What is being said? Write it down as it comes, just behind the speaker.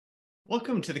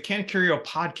Welcome to the Canacurio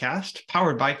podcast,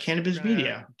 powered by Cannabis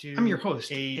Media. I'm your host,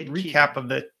 a recap of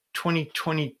the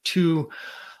 2022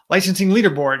 licensing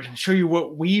leaderboard, show you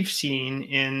what we've seen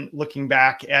in looking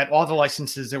back at all the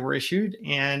licenses that were issued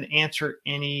and answer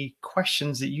any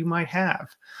questions that you might have.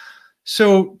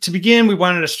 So to begin, we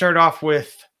wanted to start off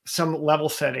with some level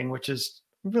setting, which is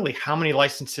really how many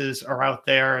licenses are out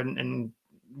there and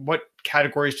what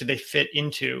categories do they fit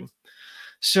into.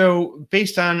 So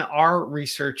based on our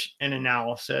research and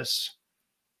analysis,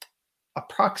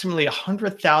 approximately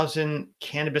 100,000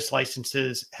 cannabis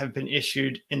licenses have been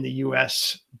issued in the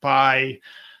US by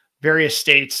various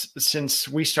states since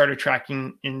we started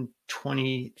tracking in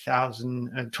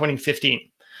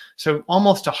 2015. So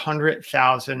almost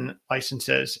 100,000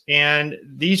 licenses. And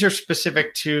these are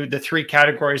specific to the three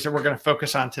categories that we're going to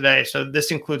focus on today. So this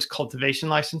includes cultivation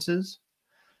licenses,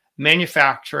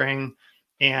 manufacturing,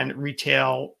 and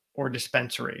retail or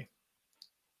dispensary.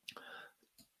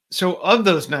 So of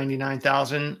those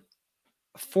 99,000,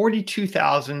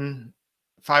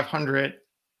 42,500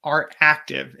 are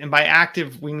active. And by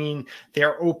active, we mean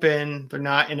they're open, they're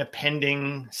not in a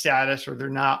pending status, or they're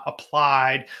not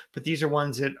applied, but these are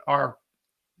ones that are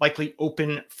likely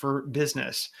open for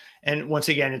business. And once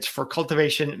again, it's for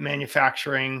cultivation,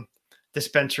 manufacturing,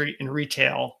 dispensary, and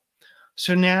retail.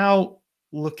 So now,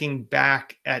 looking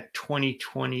back at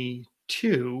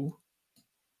 2022,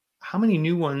 how many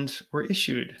new ones were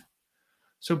issued?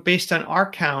 So based on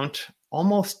our count,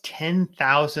 almost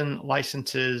 10,000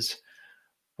 licenses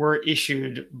were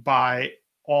issued by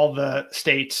all the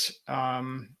states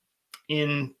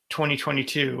in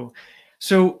 2022.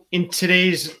 So in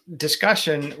today's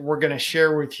discussion, we're going to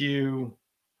share with you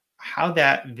how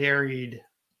that varied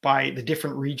by the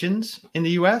different regions in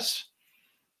the US,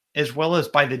 as well as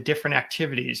by the different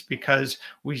activities, because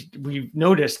we've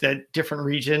noticed that different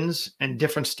regions and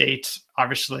different states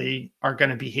obviously are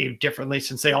going to behave differently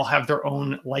since they all have their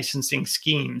own licensing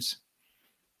schemes.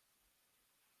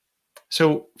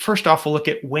 So first off, we'll look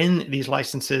at when these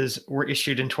licenses were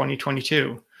issued in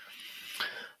 2022.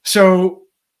 So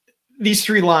these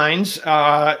three lines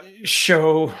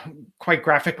show quite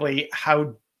graphically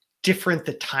how different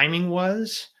the timing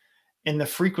was and the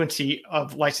frequency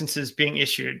of licenses being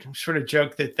issued. I sort of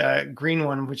joke that the green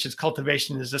one, which is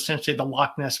cultivation, is essentially the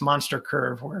Loch Ness monster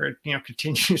curve, where it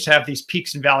continues to have these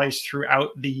peaks and valleys throughout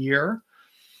the year.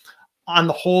 On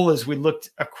the whole, as we looked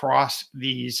across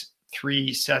these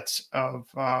three sets of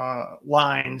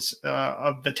lines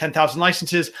of the 10,000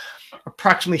 licenses,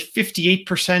 approximately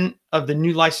 58% of the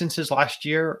new licenses last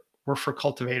year were for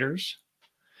cultivators.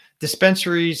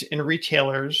 Dispensaries and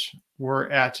retailers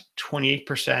were at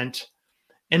 28%,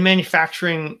 and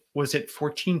manufacturing was at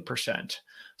 14%.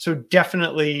 So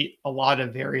definitely a lot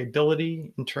of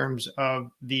variability in terms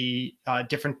of the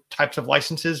different types of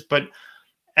licenses. But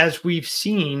as we've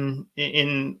seen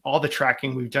in all the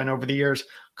tracking we've done over the years,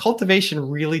 cultivation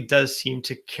really does seem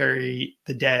to carry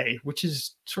the day, which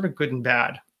is sort of good and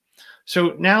bad.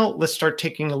 So now let's start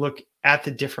taking a look at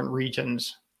the different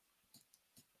regions.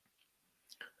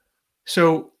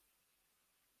 So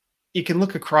you can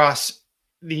look across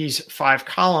these five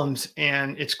columns,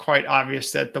 and it's quite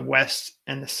obvious that the West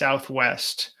and the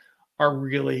Southwest are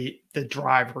really the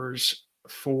drivers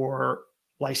for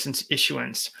license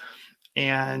issuance.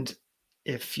 And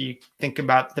if you think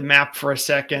about the map for a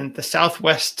second, the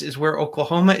Southwest is where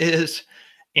Oklahoma is,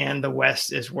 and the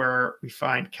West is where we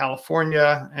find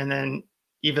California. And then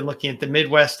even looking at the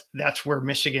Midwest, that's where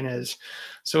Michigan is.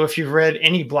 So if you've read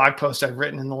any blog post I've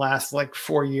written in the last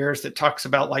 4 years that talks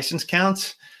about license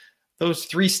counts, those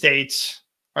three states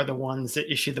are the ones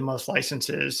that issue the most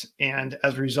licenses. And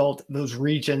as a result, those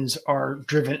regions are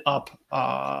driven up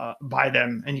by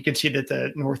them. And you can see that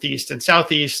the Northeast and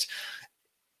Southeast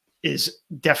is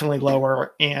definitely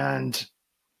lower. And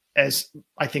as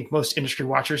I think most industry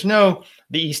watchers know,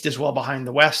 the East is well behind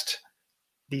the West.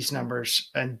 These numbers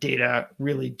and data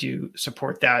really do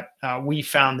support that. We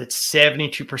found that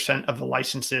 72% of the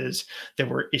licenses that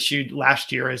were issued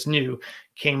last year as new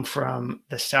came from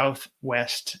the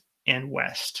Southwest and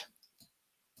West.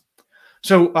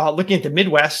 So looking at the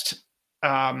Midwest,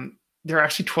 there are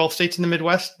actually 12 states in the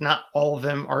Midwest. Not all of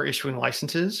them are issuing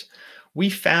licenses. We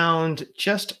found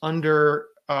just under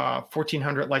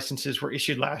 1,400 licenses were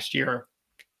issued last year.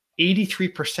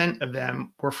 83% of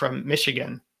them were from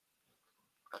Michigan.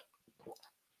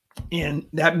 And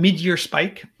that mid-year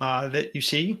spike that you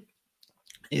see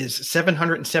is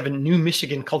 707 new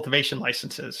Michigan cultivation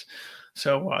licenses.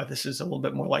 So this is a little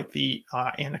bit more like the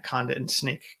anaconda and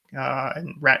snake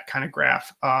and rat kind of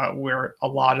graph, where a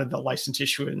lot of the license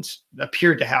issuance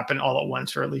appeared to happen all at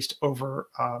once, or at least over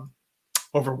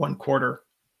one quarter.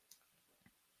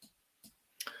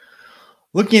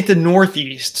 Looking at the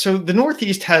Northeast. So the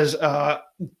Northeast has a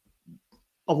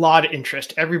lot of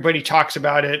interest. Everybody talks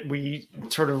about it. We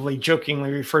sort of like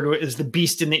jokingly refer to it as the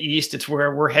beast in the East. It's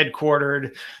where we're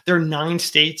headquartered. There are 9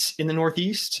 states in the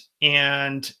Northeast,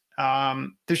 and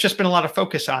there's just been a lot of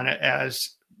focus on it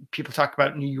as people talk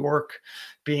about New York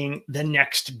being the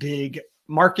next big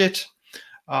market.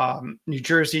 New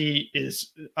Jersey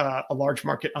is a large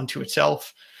market unto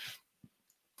itself.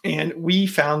 And we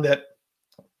found that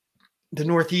the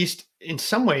Northeast, in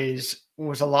some ways,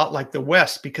 was a lot like the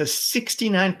West because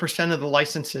 69% of the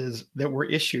licenses that were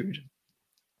issued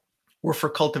were for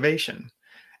cultivation.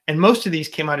 And most of these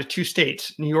came out of 2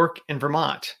 states, New York and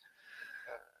Vermont.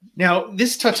 Now,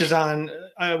 this touches on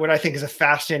what I think is a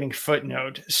fascinating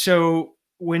footnote. So,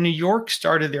 when New York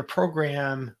started their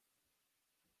program,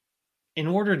 in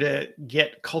order to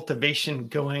get cultivation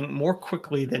going more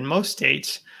quickly than most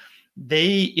states,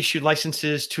 they issued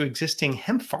licenses to existing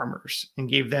hemp farmers and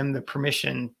gave them the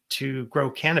permission to grow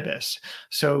cannabis.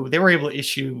 So they were able to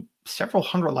issue several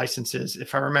hundred licenses,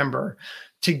 if I remember,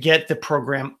 to get the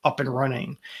program up and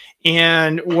running.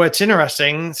 And what's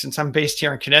interesting, since I'm based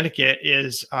here in Connecticut,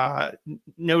 is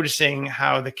noticing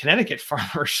how the Connecticut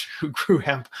farmers who grew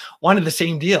hemp wanted the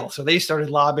same deal. So they started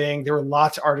lobbying. There were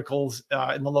lots of articles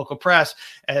in the local press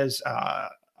as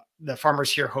the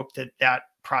farmers here hoped that that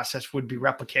process would be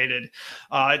replicated.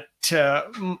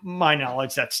 To my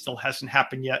knowledge, that still hasn't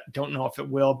happened yet. Don't know if it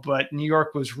will, but New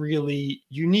York was really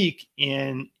unique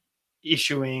in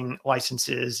issuing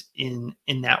licenses in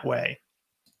that way.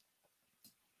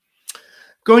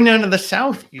 Going down to the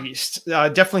Southeast,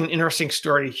 definitely an interesting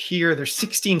story here. There's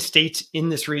 16 states in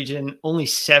this region, only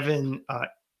 7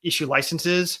 issue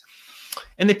licenses.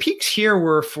 And the peaks here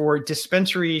were for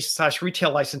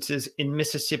dispensaries/retail licenses in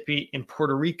Mississippi and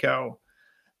Puerto Rico.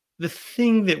 The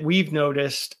thing that we've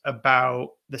noticed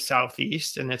about the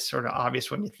Southeast, and it's sort of obvious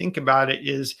when you think about it,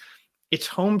 is it's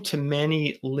home to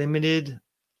many limited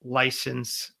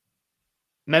license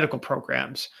medical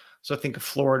programs. So think of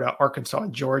Florida, Arkansas,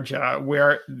 Georgia,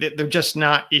 where they're just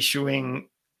not issuing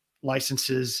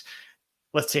licenses,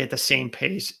 let's say, at the same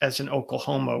pace as in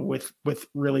Oklahoma with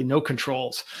really no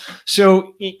controls.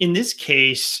 So in this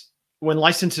case, when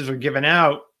licenses are given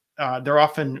out, they're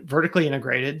often vertically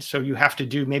integrated. So you have to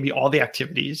do maybe all the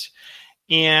activities.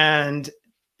 And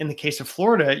in the case of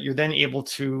Florida, you're then able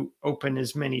to open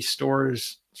as many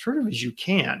stores sort of as you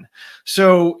can.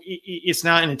 So it's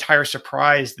not an entire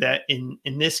surprise that in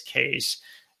this case,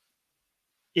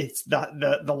 it's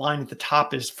the line at the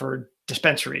top is for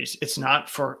dispensaries. It's not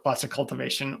for lots of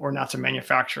cultivation or lots of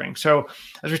manufacturing. So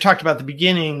as we talked about at the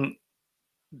beginning,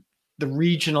 the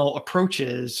regional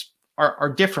approaches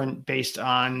are different based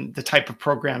on the type of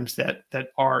programs that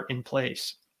are in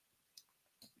place.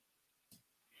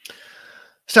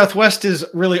 Southwest is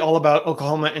really all about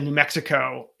Oklahoma and New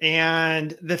Mexico.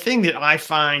 And the thing that I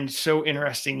find so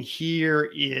interesting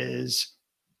here is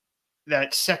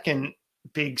that second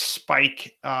big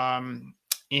spike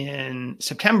in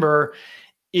September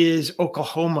is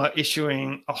Oklahoma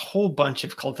issuing a whole bunch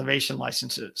of cultivation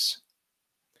licenses.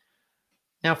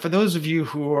 Now, for those of you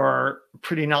who are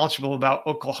pretty knowledgeable about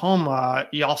Oklahoma,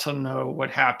 you also know what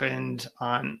happened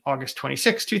on August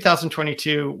 26,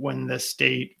 2022, when the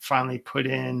state finally put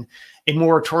in a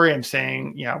moratorium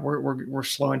saying, yeah, we're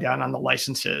slowing down on the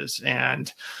licenses.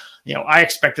 And, I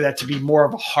expected that to be more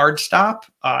of a hard stop.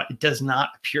 It does not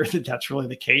appear that that's really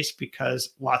the case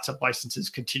because lots of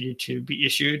licenses continue to be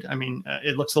issued. I mean,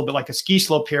 it looks a little bit like a ski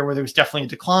slope here where there was definitely a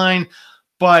decline,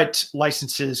 but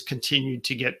licenses continued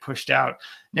to get pushed out.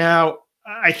 Now,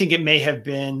 I think it may have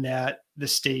been that the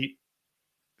state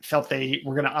felt they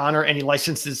were going to honor any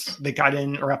licenses that got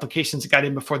in or applications that got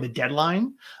in before the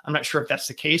deadline. I'm not sure if that's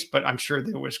the case, but I'm sure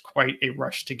there was quite a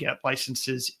rush to get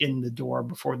licenses in the door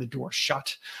before the door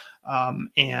shut. We'll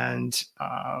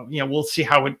see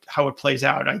how it plays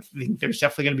out. I think there's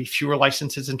definitely going to be fewer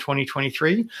licenses in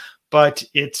 2023, but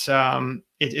it's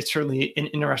certainly an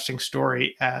interesting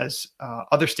story as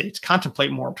other states contemplate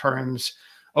moratoriums.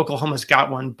 Oklahoma's got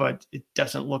one, but it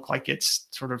doesn't look like it's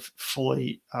sort of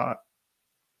fully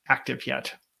active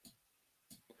yet.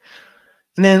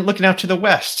 And then looking out to the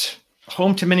West,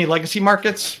 home to many legacy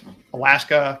markets,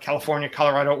 Alaska, California,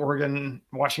 Colorado, Oregon,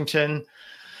 Washington.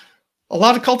 A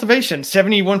lot of cultivation.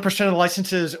 71% of the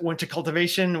licenses went to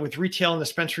cultivation, with retail and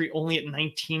dispensary only at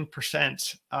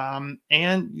 19%.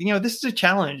 This is a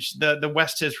challenge. The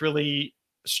West has really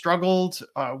struggled.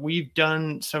 We've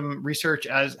done some research,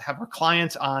 as have our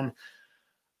clients, on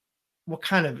what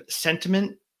kind of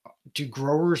sentiment do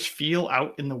growers feel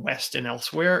out in the West and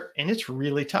elsewhere. And it's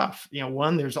really tough.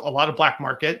 One, there's a lot of black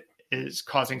market is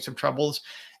causing some troubles.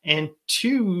 And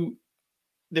two,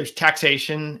 there's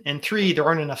taxation, and three, there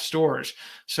aren't enough stores.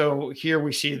 So here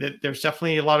we see that there's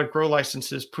definitely a lot of grow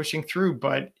licenses pushing through,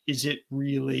 but is it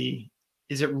really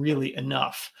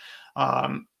enough?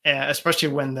 Especially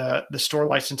when the store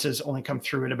licenses only come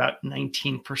through at about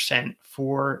 19%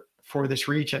 for this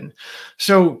region.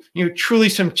 So, truly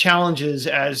some challenges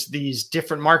as these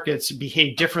different markets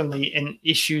behave differently and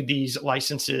issue these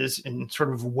licenses in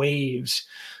sort of waves.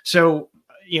 So,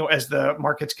 as the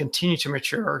markets continue to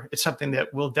mature, it's something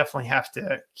that we'll definitely have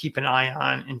to keep an eye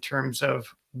on in terms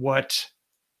of what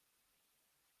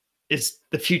is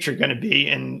the future going to be,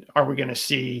 and are we going to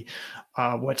see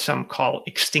what some call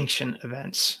extinction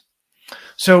events.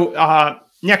 So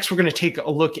next, we're going to take a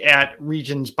look at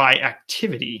regions by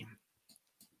activity.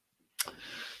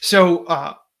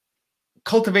 So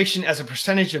cultivation as a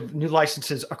percentage of new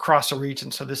licenses across a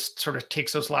region. So this sort of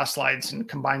takes those last slides and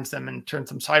combines them and turns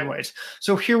them sideways.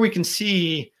 So here we can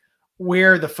see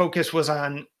where the focus was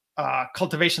on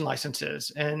cultivation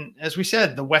licenses. And as we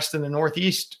said, the West and the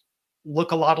Northeast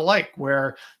look a lot alike,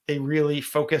 where they really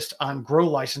focused on grow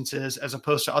licenses as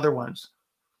opposed to other ones.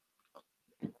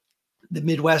 The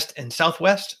Midwest and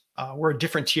Southwest were a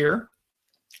different tier.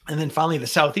 And then finally, the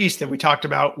Southeast that we talked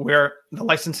about, where the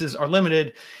licenses are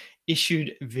limited,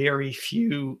 issued very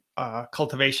few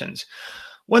cultivations.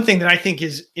 One thing that I think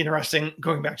is interesting,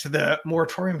 going back to the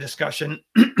moratorium discussion,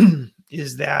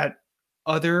 is that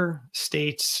other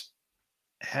states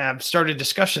have started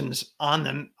discussions on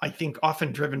them, I think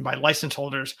often driven by license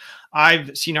holders.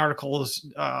 I've seen articles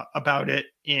about it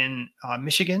in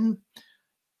Michigan,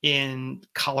 in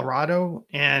Colorado,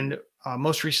 and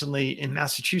most recently in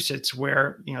Massachusetts,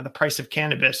 where the price of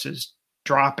cannabis is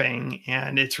dropping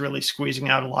and it's really squeezing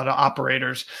out a lot of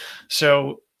operators.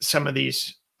 So some of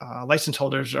these license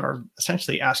holders are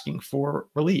essentially asking for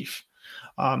relief.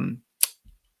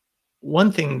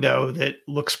 One thing, though, that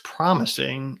looks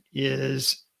promising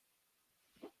is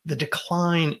the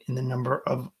decline in the number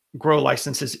of grow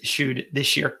licenses issued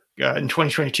this year in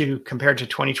 2022 compared to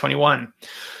 2021.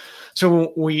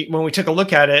 So when we took a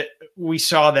look at it, we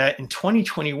saw that in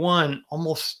 2021,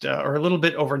 almost or a little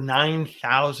bit over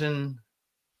 9,000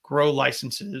 grow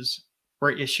licenses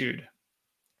were issued.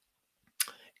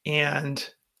 And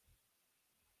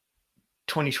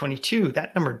 2022,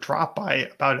 that number dropped by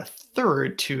about a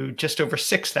third to just over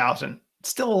 6,000.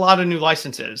 Still a lot of new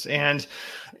licenses. And,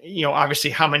 obviously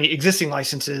how many existing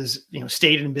licenses,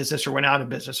 stayed in business or went out of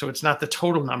business. So it's not the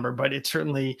total number, but it's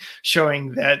certainly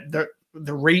showing that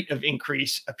the rate of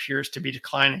increase appears to be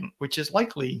declining, which is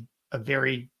likely a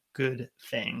very good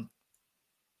thing.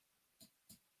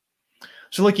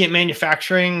 So looking at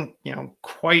manufacturing,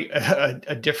 quite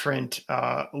a different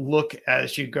look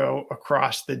as you go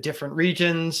across the different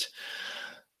regions.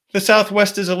 The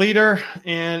Southwest is a leader,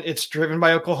 and it's driven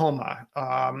by Oklahoma.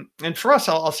 And for us,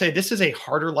 I'll say this is a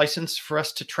harder license for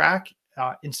us to track.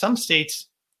 In some states,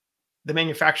 the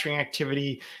manufacturing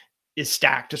activity is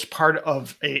stacked as part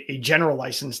of a general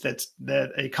license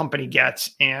that a company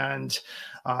gets, and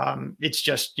it's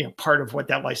just part of what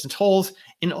that license holds.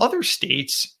 In other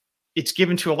states, it's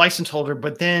given to a license holder,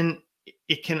 but then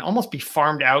it can almost be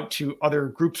farmed out to other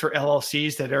groups or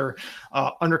LLCs that are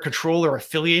under control or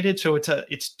affiliated. So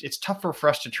it's tougher for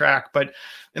us to track. But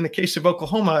in the case of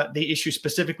Oklahoma, they issue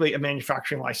specifically a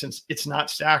manufacturing license. It's not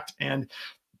stacked, and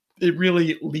it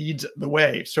really leads the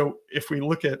way. So if we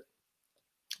look at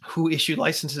who issued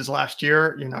licenses last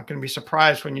year, you're not going to be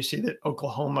surprised when you see that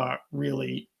Oklahoma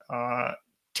really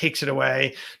takes it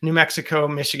away. New Mexico,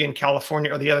 Michigan,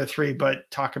 California are the other three, but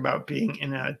talk about being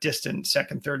in a distant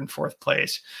second, third, and fourth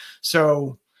place.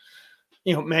 So,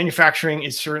 manufacturing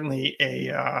is certainly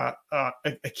a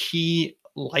key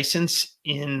license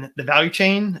in the value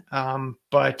chain,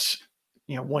 but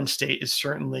one state is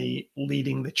certainly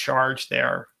leading the charge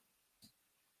there.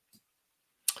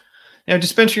 Now,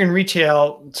 dispensary and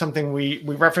retail, something we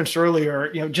referenced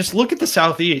earlier, just look at the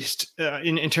Southeast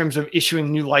in terms of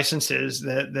issuing new licenses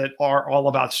that are all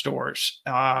about stores.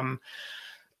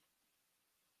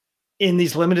 In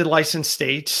these limited license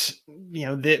states,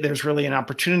 there's really an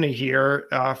opportunity here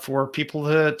for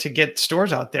people to get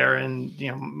stores out there. And,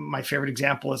 my favorite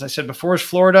example, as I said before, is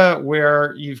Florida,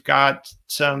 where you've got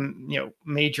some,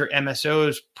 major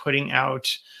MSOs putting out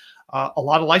a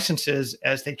lot of licenses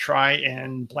as they try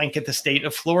and blanket the state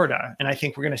of Florida. And I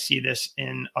think we're going to see this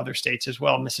in other states as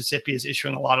well. Mississippi is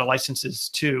issuing a lot of licenses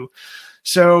too.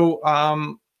 So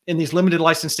in these limited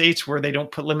license states where they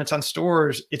don't put limits on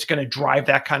stores, it's going to drive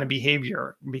that kind of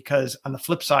behavior, because on the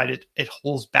flip side, it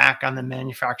holds back on the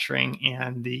manufacturing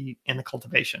and the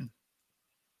cultivation.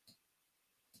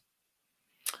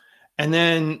 And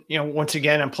then, once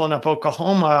again, I'm pulling up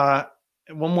Oklahoma.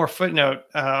 one more footnote.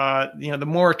 The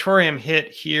moratorium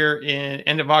hit here in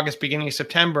end of August, beginning of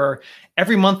September.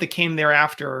 Every month that came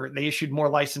thereafter, they issued more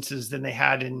licenses than they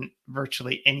had in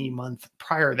virtually any month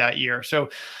prior that year. So,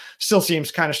 still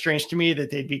seems kind of strange to me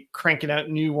that they'd be cranking out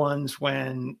new ones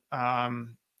when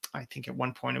I think at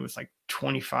one point it was like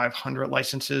 2,500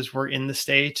 licenses were in the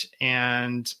state,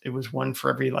 and it was one for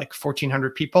every like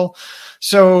 1,400 people.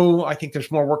 So I think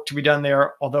there's more work to be done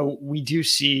there, although we do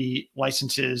see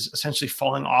licenses essentially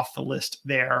falling off the list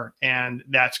there, and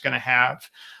that's going to have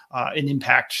an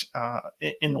impact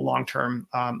in the long term.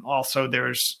 Also,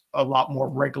 there's a lot more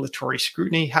regulatory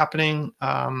scrutiny happening.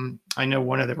 I know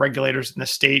one of the regulators in the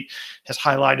state has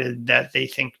highlighted that they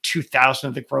think 2,000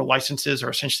 of the grow licenses are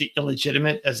essentially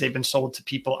illegitimate as they've been sold to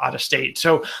people out of state.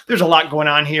 So there's a lot going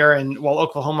on here. And while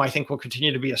Oklahoma, I think, will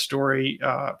continue to be a story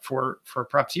for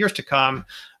perhaps years to come,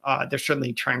 they're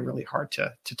certainly trying really hard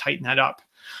to tighten that up.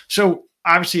 So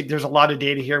obviously, there's a lot of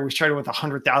data here. We started with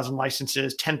 100,000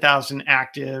 licenses, 10,000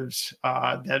 actives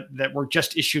that were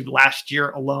just issued last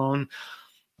year alone.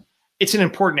 It's an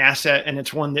important asset, and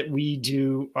it's one that we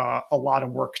do a lot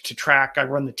of work to track. I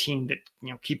run the team that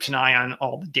keeps an eye on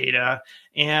all the data,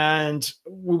 and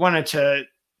we wanted to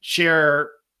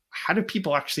share how do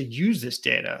people actually use this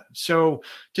data. So,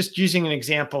 just using an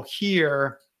example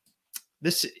here,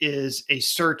 this is a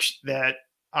search that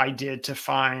I did to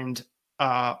find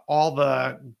all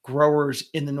the growers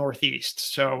in the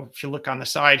Northeast. So if you look on the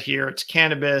side here, it's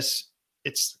cannabis,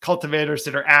 it's cultivators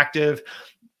that are active,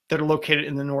 that are located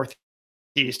in the Northeast.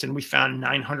 And we found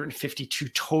 952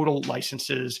 total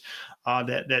licenses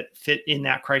that fit in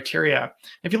that criteria.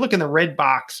 If you look in the red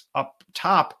box up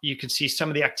top, you can see some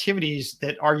of the activities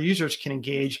that our users can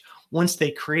engage once they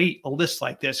create a list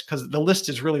like this, because the list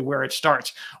is really where it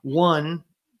starts. One,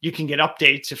 you can get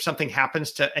updates if something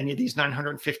happens to any of these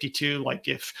 952, like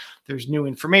if there's new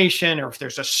information or if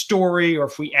there's a story or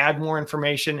if we add more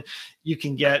information, you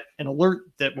can get an alert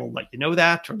that will let you know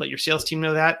that or let your sales team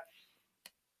know that.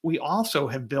 We also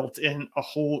have built in a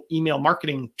whole email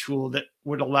marketing tool that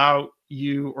would allow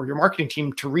you or your marketing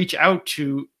team to reach out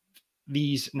to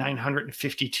these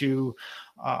 952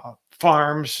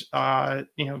 farms,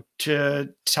 to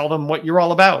tell them what you're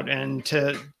all about and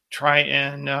to try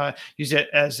and use it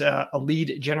as a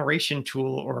lead generation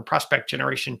tool or a prospect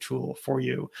generation tool for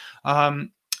you.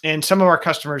 And some of our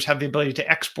customers have the ability to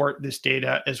export this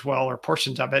data as well, or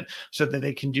portions of it, so that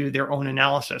they can do their own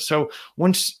analysis. So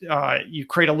once you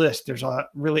create a list, there's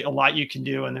really a lot you can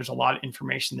do, and there's a lot of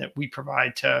information that we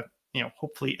provide to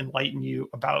hopefully enlighten you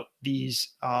about these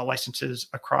licenses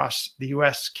across the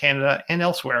US, Canada, and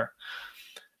elsewhere.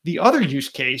 The other use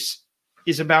case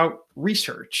is about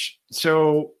research.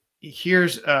 So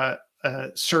here's a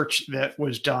search that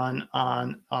was done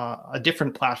on a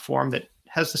different platform that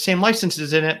has the same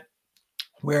licenses in it,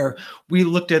 where we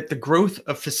looked at the growth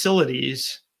of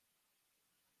facilities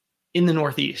in the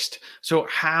Northeast. So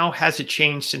how has it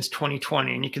changed since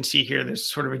 2020? And you can see here, there's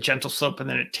sort of a gentle slope, and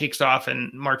then it takes off in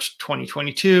March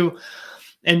 2022.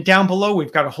 And down below,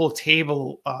 we've got a whole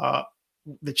table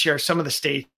that shares some of the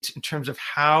states in terms of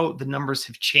how the numbers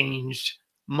have changed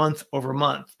month over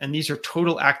month. And these are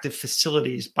total active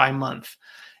facilities by month.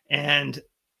 And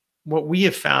what we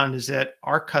have found is that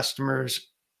our customers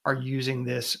are using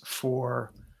this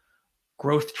for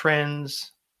growth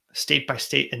trends, state by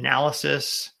state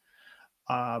analysis.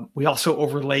 We also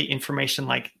overlay information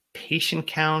like patient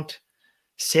count,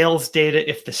 sales data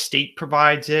if the state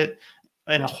provides it,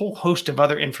 and a whole host of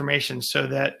other information, so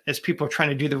that as people are trying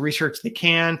to do the research they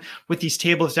can with these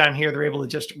tables down here, they're able to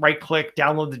just right click,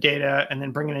 download the data, and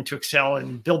then bring it into Excel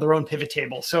and build their own pivot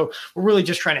table. So we're really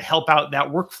just trying to help out that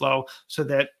workflow so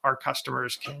that our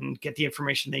customers can get the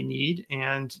information they need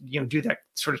and do that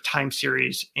sort of time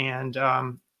series and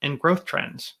growth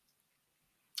trends.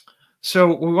 So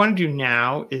what we want to do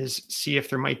now is see if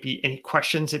there might be any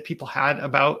questions that people had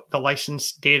about the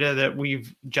license data that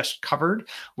we've just covered.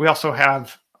 We also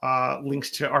have links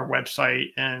to our website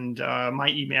and my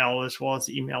email, as well as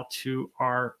the email to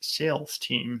our sales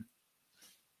team.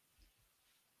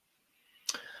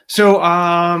 So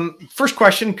first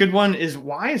question, good one, is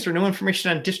why is there no information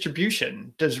on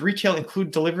distribution? Does retail include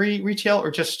delivery retail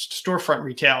or just storefront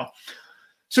retail?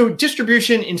 So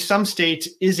distribution in some states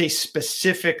is a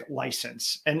specific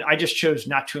license, and I just chose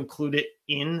not to include it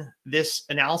in this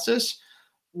analysis,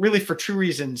 really for two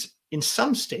reasons. In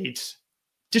some states,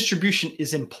 distribution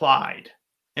is implied.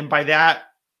 And by that,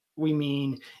 we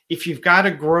mean if you've got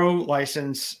a grow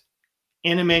license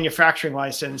and a manufacturing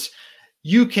license,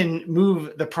 you can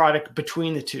move the product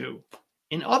between the two.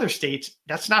 In other states,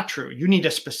 that's not true. You need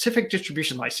a specific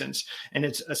distribution license, and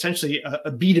it's essentially a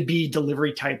B2B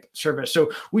delivery type service.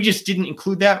 So we just didn't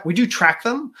include that. We do track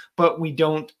them, but we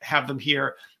don't have them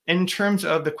here. And in terms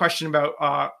of the question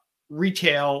about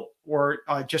retail or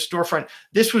just storefront,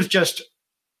 this was just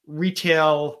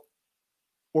retail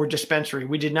or dispensary.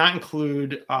 We did not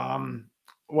include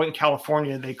what in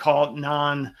California they call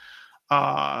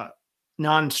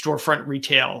non-storefront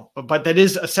retail, but that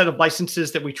is a set of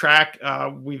licenses that we track.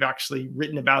 We've actually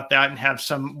written about that and have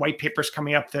some white papers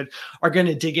coming up that are going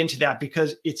to dig into that,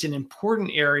 because it's an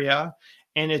important area.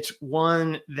 And it's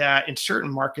one that in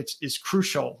certain markets is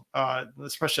crucial,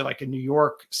 especially like in New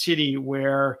York City,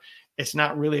 where it's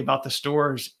not really about the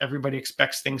stores. Everybody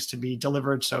expects things to be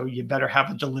delivered, so you better have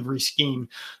a delivery scheme.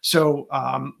 So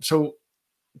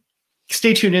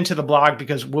stay tuned into the blog,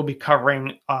 because we'll be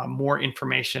covering more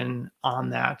information on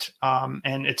that.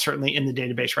 And it's certainly in the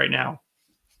database right now.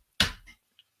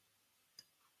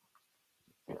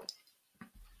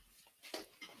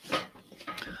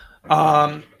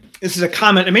 This is a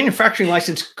comment. A manufacturing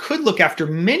license could look after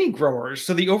many growers,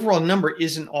 so the overall number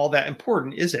isn't all that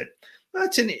important, is it? Well,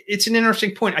 it's an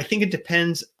interesting point. I think it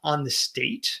depends on the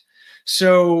state.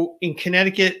 So in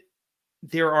Connecticut,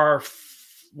 there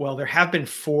have been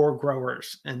 4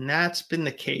 growers, and that's been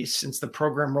the case since the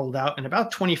program rolled out in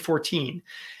about 2014.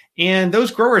 And those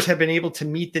growers have been able to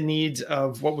meet the needs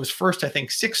of what was first, I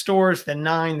think, 6 stores, then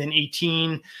 9, then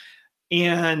 18.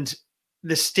 And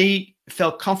the state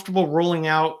felt comfortable rolling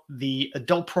out the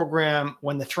adult program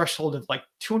when the threshold of like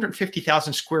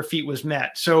 250,000 square feet was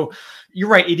met. So you're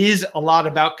right. It is a lot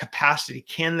about capacity.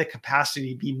 Can the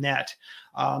capacity be met?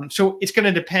 So it's going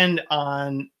to depend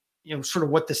on, sort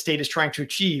of what the state is trying to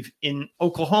achieve. In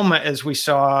Oklahoma, as we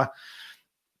saw,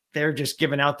 they're just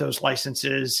giving out those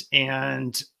licenses.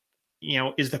 And,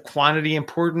 is the quantity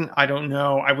important? I don't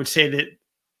know. I would say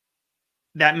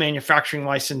that manufacturing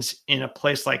license in a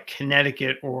place like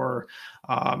Connecticut or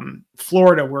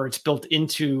Florida, where it's built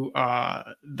into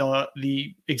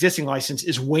the existing license,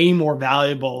 is way more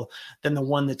valuable than the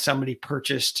one that somebody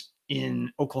purchased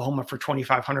in Oklahoma for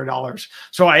 $2,500.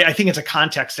 So I think it's a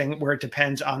context thing where it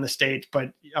depends on the state,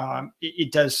 but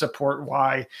it does support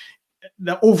why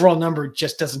the overall number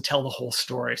just doesn't tell the whole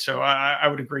story. So I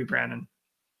would agree, Brandon.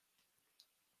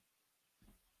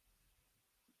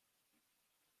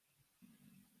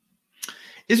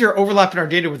 Is there overlap in our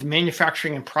data with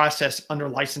manufacturing and process under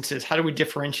licenses? How do we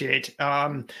differentiate?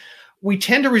 We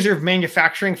tend to reserve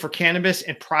manufacturing for cannabis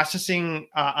and processing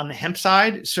on the hemp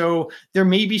side. So there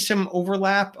may be some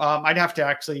overlap. I'd have to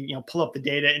actually, pull up the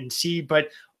data and see, but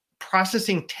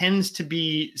processing tends to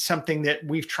be something that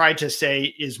we've tried to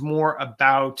say is more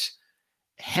about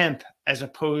hemp as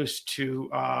opposed to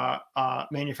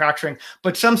manufacturing.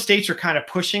 But some states are kind of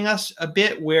pushing us a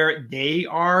bit where they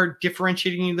are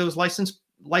differentiating those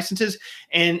licenses.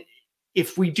 And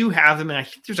if we do have them, and I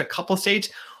think there's a couple of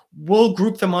states, we'll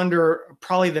group them under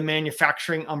probably the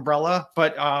manufacturing umbrella,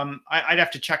 but I'd have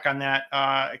to check on that,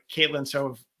 Caitlin.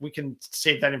 So if we can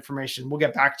save that information, we'll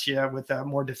get back to you with a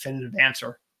more definitive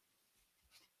answer.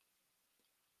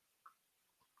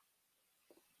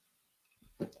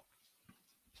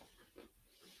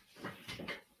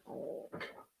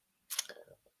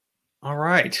 All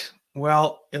right.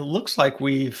 Well, it looks like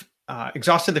we've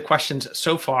exhausted the questions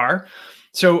so far.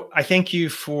 So I thank you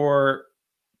for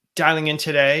dialing in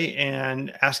today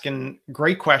and asking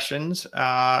great questions.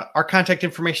 Our contact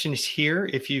information is here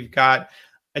if you've got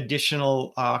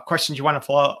additional questions you want to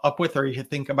follow up with, or you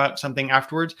think about something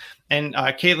afterwards. And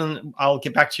Caitlin, I'll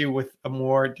get back to you with a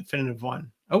more definitive one.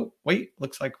 Oh, wait,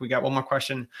 looks like we got one more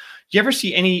question. Do you ever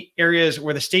see any areas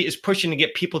where the state is pushing to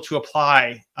get people to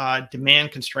apply,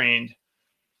 demand constrained?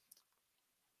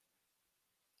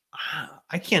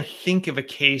 I can't think of a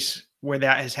case where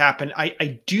that has happened.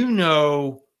 I do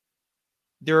know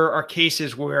there are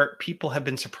cases where people have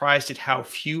been surprised at how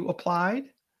few applied,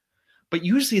 but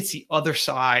usually it's the other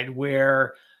side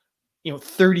where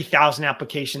 30,000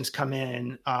 applications come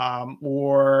in,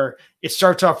 or it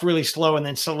starts off really slow and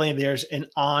then suddenly there's an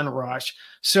onrush.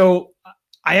 So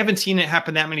I haven't seen it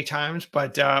happen that many times,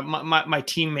 but my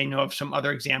team may know of some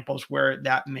other examples where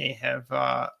that may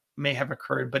have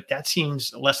occurred, but that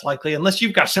seems less likely unless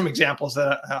you've got some examples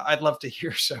that I'd love to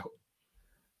hear. So,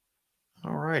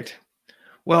 all right.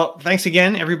 Well, thanks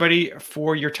again, everybody,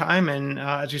 for your time. And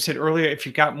as we said earlier, if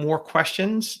you've got more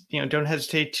questions, don't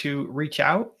hesitate to reach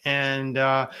out, and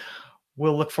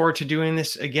we'll look forward to doing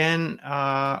this again,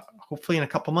 hopefully in a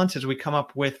couple months, as we come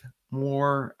up with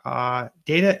more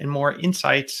data and more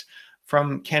insights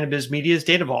from Cannabis Media's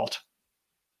Data Vault.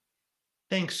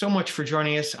 Thanks so much for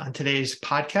joining us on today's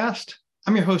podcast.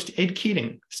 I'm your host, Ed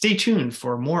Keating. Stay tuned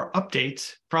for more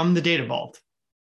updates from the Data Vault.